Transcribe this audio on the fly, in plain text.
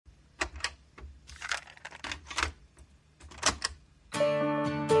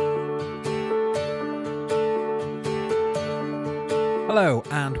Hello,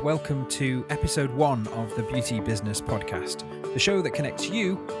 and welcome to episode 1 of the Beauty Business Podcast, the show that connects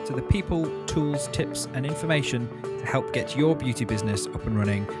you to the people, tools, tips, and information to help get your beauty business up and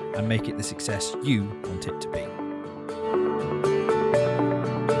running and make it the success you want it to be.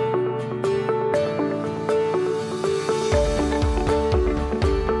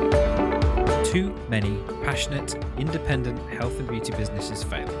 Too many passionate, independent health and beauty businesses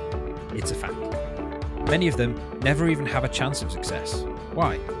fail. It's a fact. Many of them never even have a chance of success.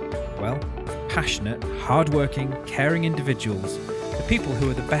 Why? Well, passionate, hardworking, caring individuals, the people who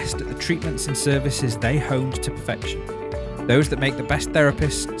are the best at the treatments and services they honed to perfection. Those that make the best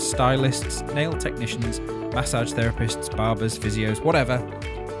therapists, stylists, nail technicians, massage therapists, barbers, physios, whatever,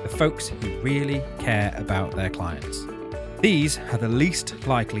 the folks who really care about their clients. These are the least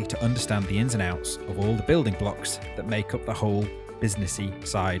likely to understand the ins and outs of all the building blocks that make up the whole businessy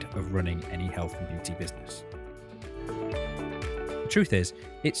side of running any health and beauty business. The truth is,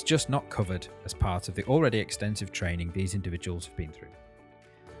 it's just not covered as part of the already extensive training these individuals have been through.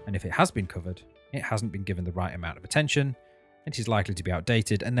 And if it has been covered, it hasn't been given the right amount of attention, and it is likely to be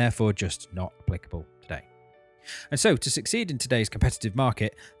outdated and therefore just not applicable today. And so, to succeed in today's competitive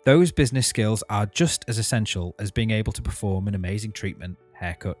market, those business skills are just as essential as being able to perform an amazing treatment,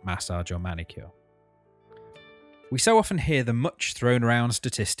 haircut, massage, or manicure. We so often hear the much thrown around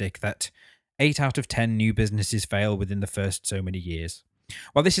statistic that 8 out of 10 new businesses fail within the first so many years.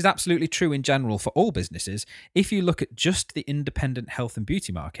 While this is absolutely true in general for all businesses, if you look at just the independent health and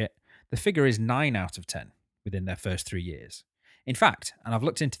beauty market, the figure is 9 out of 10 within their first 3 years. In fact, and I've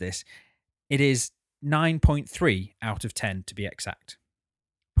looked into this, it is 9.3 out of 10 to be exact.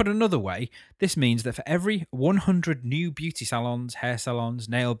 Put another way, this means that for every 100 new beauty salons, hair salons,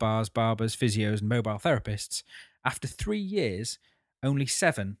 nail bars, barbers, physios, and mobile therapists, after 3 years, only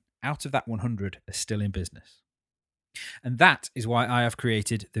 7 out of that 100 are still in business. And that is why I have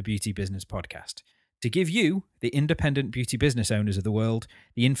created the Beauty Business Podcast, to give you, the independent beauty business owners of the world,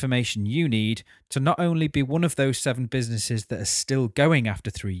 the information you need to not only be one of those 7 businesses that are still going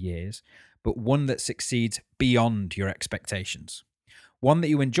after 3 years, but one that succeeds beyond your expectations. One that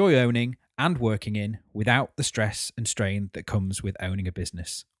you enjoy owning and working in without the stress and strain that comes with owning a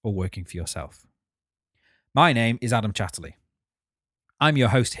business or working for yourself. My name is Adam Chatterley. I'm your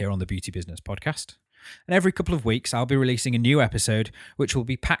host here on the Beauty Business Podcast, and every couple of weeks I'll be releasing a new episode which will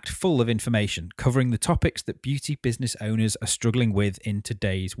be packed full of information covering the topics that beauty business owners are struggling with in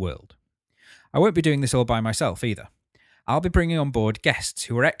today's world. I won't be doing this all by myself either. I'll be bringing on board guests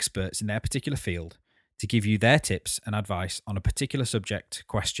who are experts in their particular field to give you their tips and advice on a particular subject,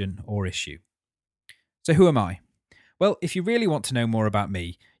 question, or issue. So who am I? Well, if you really want to know more about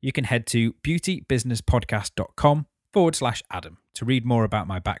me, you can head to beautybusinesspodcast.com/Adam to read more about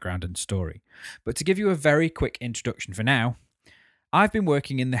my background and story. But to give you a very quick introduction for now, I've been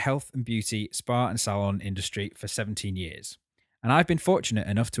working in the health and beauty, spa and salon industry for 17 years. And I've been fortunate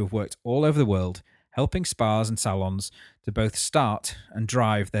enough to have worked all over the world, helping spas and salons to both start and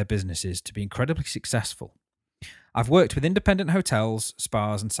drive their businesses to be incredibly successful. I've worked with independent hotels,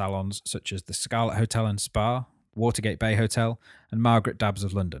 spas and salons such as the Scarlet Hotel and Spa, Watergate Bay Hotel, and Margaret Dabbs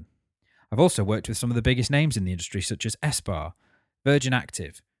of London. I've also worked with some of the biggest names in the industry such as S-Bar, Virgin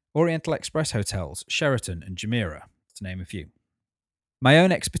Active, Oriental Express Hotels, Sheraton and Jumeirah, to name a few. My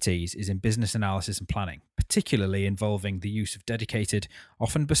own expertise is in business analysis and planning, particularly involving the use of dedicated,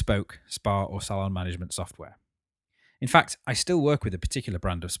 often bespoke, spa or salon management software. In fact, I still work with a particular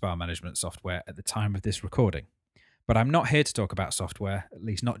brand of spa management software at the time of this recording, but I'm not here to talk about software, at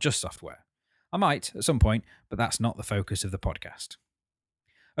least not just software. I might at some point, but that's not the focus of the podcast.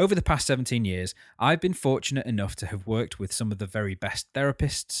 Over the past 17 years, I've been fortunate enough to have worked with some of the very best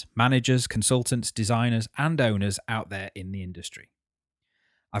therapists, managers, consultants, designers, and owners out there in the industry.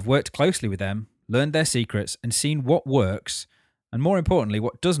 I've worked closely with them, learned their secrets, and seen what works, and more importantly,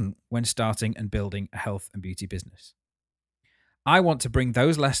 what doesn't when starting and building a health and beauty business. I want to bring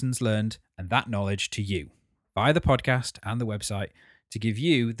those lessons learned and that knowledge to you via the podcast and the website to give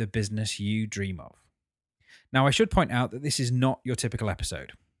you the business you dream of. Now, I should point out that this is not your typical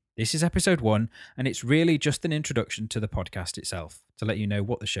episode. This is episode 1, and it's really just an introduction to the podcast itself to let you know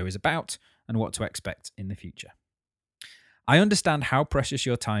what the show is about and what to expect in the future. I understand how precious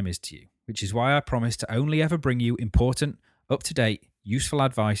your time is to you, which is why I promise to only ever bring you important, up-to-date, useful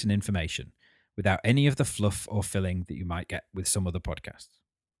advice and information without any of the fluff or filling that you might get with some other podcasts.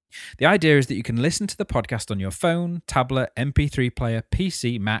 The idea is that you can listen to the podcast on your phone, tablet, MP3 player,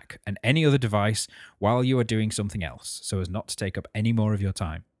 PC, Mac, and any other device while you are doing something else, so as not to take up any more of your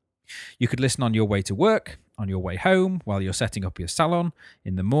time. You could listen on your way to work, on your way home, while you're setting up your salon,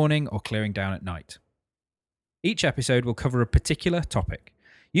 in the morning, or clearing down at night. Each episode will cover a particular topic,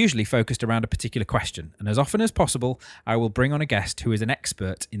 usually focused around a particular question, and as often as possible, I will bring on a guest who is an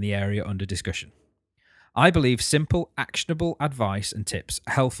expert in the area under discussion. I believe simple, actionable advice and tips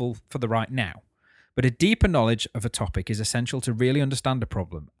are helpful for the right now, but a deeper knowledge of a topic is essential to really understand a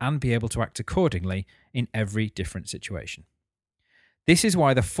problem and be able to act accordingly in every different situation. This is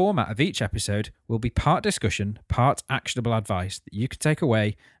why the format of each episode will be part discussion, part actionable advice that you can take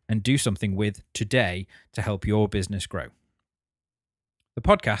away and do something with today to help your business grow. The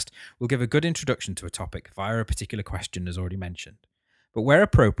podcast will give a good introduction to a topic via a particular question, as already mentioned. But where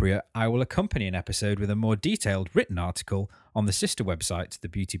appropriate, I will accompany an episode with a more detailed written article on the sister website to the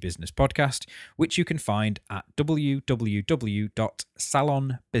Beauty Business Podcast, which you can find at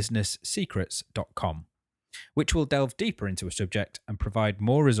www.salonbusinesssecrets.com, which will delve deeper into a subject and provide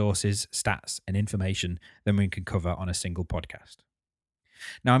more resources, stats, and information than we can cover on a single podcast.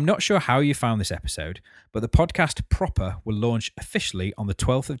 Now, I'm not sure how you found this episode, but the podcast proper will launch officially on the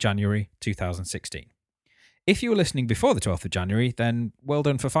 12th of January 2016. If you were listening before the 12th of January, then well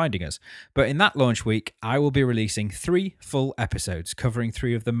done for finding us. But in that launch week, I will be releasing 3 full episodes covering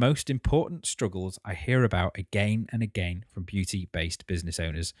 3 of the most important struggles I hear about again and again from beauty-based business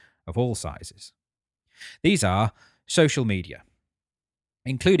owners of all sizes. These are social media,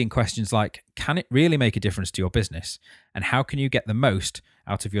 including questions like, can it really make a difference to your business? And how can you get the most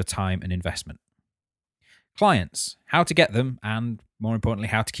out of your time and investment? Clients, how to get them, and more importantly,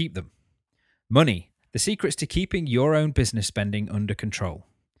 how to keep them. Money, the secrets to keeping your own business spending under control.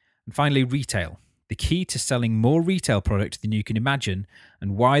 And finally, retail, the key to selling more retail product than you can imagine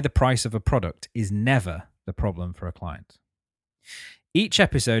and why the price of a product is never the problem for a client. Each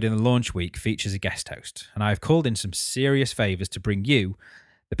episode in the launch week features a guest host, and I have called in some serious favours to bring you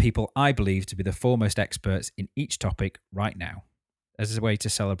the people I believe to be the foremost experts in each topic right now, as a way to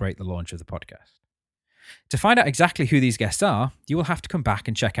celebrate the launch of the podcast. To find out exactly who these guests are, you will have to come back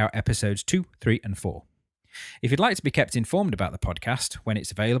and check out episodes 2, 3, and 4. If you'd like to be kept informed about the podcast, when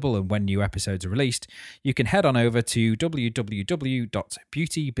it's available and when new episodes are released, you can head on over to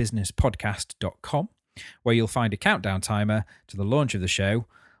www.beautybusinesspodcast.com, where you'll find a countdown timer to the launch of the show,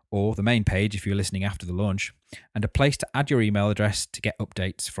 or the main page if you're listening after the launch, and a place to add your email address to get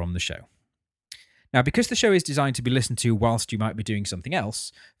updates from the show. Now, because the show is designed to be listened to whilst you might be doing something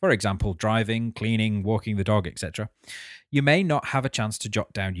else, for example, driving, cleaning, walking the dog, etc., you may not have a chance to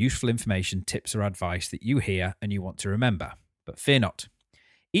jot down useful information, tips, or advice that you hear and you want to remember. But fear not.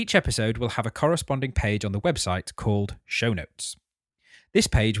 Each episode will have a corresponding page on the website called Show Notes. This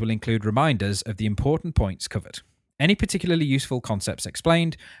page will include reminders of the important points covered, any particularly useful concepts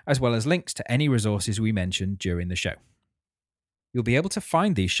explained, as well as links to any resources we mentioned during the show. You'll be able to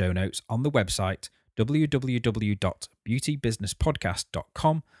find these show notes on the website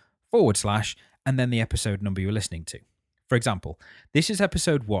www.beautybusinesspodcast.com / and then the episode number you're listening to. For example, this is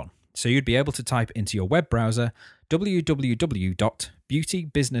episode 1, so you'd be able to type into your web browser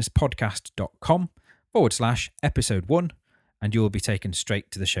www.beautybusinesspodcast.com / episode 1, and you will be taken straight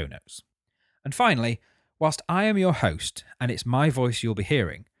to the show notes. And finally, whilst I am your host and it's my voice you'll be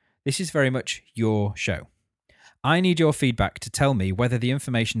hearing, this is very much your show. I need your feedback to tell me whether the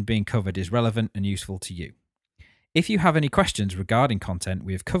information being covered is relevant and useful to you. If you have any questions regarding content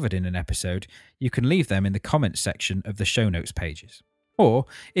we have covered in an episode, you can leave them in the comments section of the show notes pages. Or,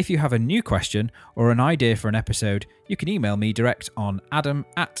 if you have a new question or an idea for an episode, you can email me direct on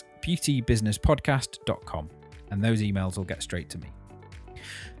adam@beautybusinesspodcast.com, and those emails will get straight to me.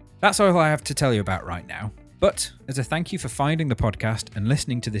 That's all I have to tell you about right now, but as a thank you for finding the podcast and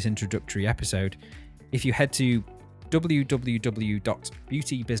listening to this introductory episode, if you head to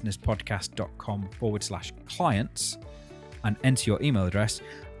www.beautybusinesspodcast.com / clients and enter your email address,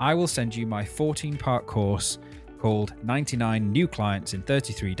 I will send you my 14-part course called 99 New Clients in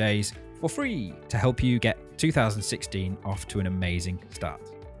 33 Days for free to help you get 2016 off to an amazing start.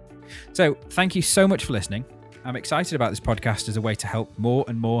 So thank you so much for listening. I'm excited about this podcast as a way to help more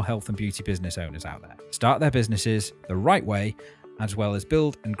and more health and beauty business owners out there start their businesses the right way, as well as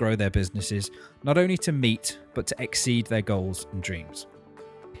build and grow their businesses, not only to meet, but to exceed their goals and dreams.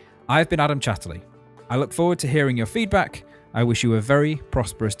 I've been Adam Chatterley. I look forward to hearing your feedback. I wish you a very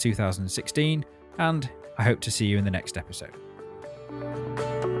prosperous 2016, and I hope to see you in the next episode.